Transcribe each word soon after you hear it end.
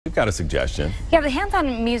We've got a suggestion. Yeah, the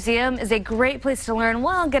Hands-On Museum is a great place to learn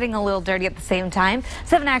while getting a little dirty at the same time.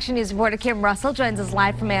 7 Action News reporter Kim Russell joins us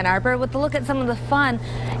live from Ann Arbor with a look at some of the fun.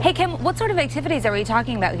 Hey Kim, what sort of activities are we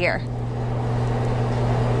talking about here?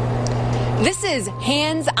 This is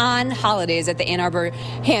Hands-On Holidays at the Ann Arbor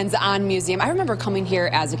Hands-On Museum. I remember coming here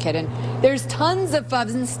as a kid, and there's tons of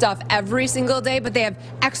fun stuff every single day, but they have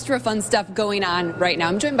extra fun stuff going on right now.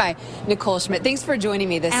 I'm joined by Nicole Schmidt. Thanks for joining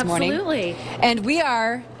me this morning. Absolutely. And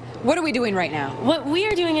what are we doing right now? What we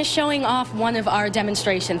are doing is showing off one of our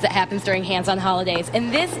demonstrations that happens during Hands-On Holidays,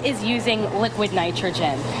 and this is using liquid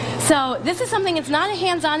nitrogen. So this is something, it's not a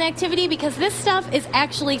hands-on activity because this stuff is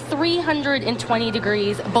actually 320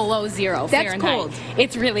 degrees below zero Fahrenheit. That's cold.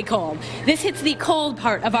 It's really cold. This hits the cold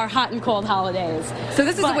part of our hot and cold holidays. So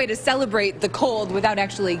this is a way to celebrate the cold without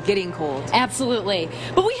actually getting cold. Absolutely.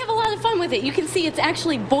 But we have a lot of fun with it. You can see it's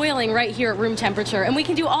actually boiling right here at room temperature, and we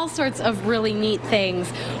can do all sorts of really neat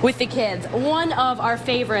things with the kids. One of our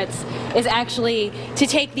favorites is actually to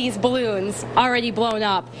take these balloons already blown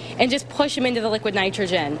up and just push them into the liquid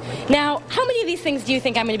nitrogen. Now, how many of these things do you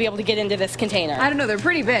think I'm going to be able to get into this container? I don't know, they're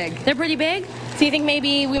pretty big. They're pretty big? So you think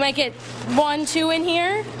maybe we might get 1, 2 in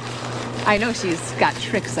here? I know she's got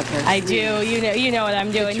tricks up her I sleeve. do. You know what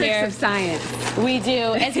I'm doing Tricks here. of science. We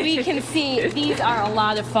do. As we can see, these are a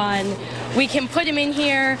lot of fun. We can put them in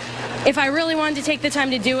here. If I really wanted to take the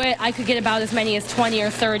time to do it, I could get about as many as 20 or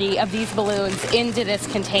 30 of these balloons into this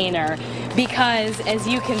container because, as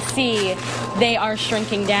you can see, they are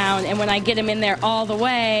shrinking down, and when I get them in there all the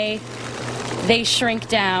way, they shrink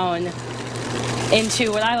down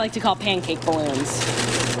into what I like to call pancake balloons.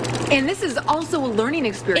 And this is also a learning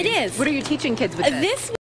experience. It is. What are you teaching kids with this?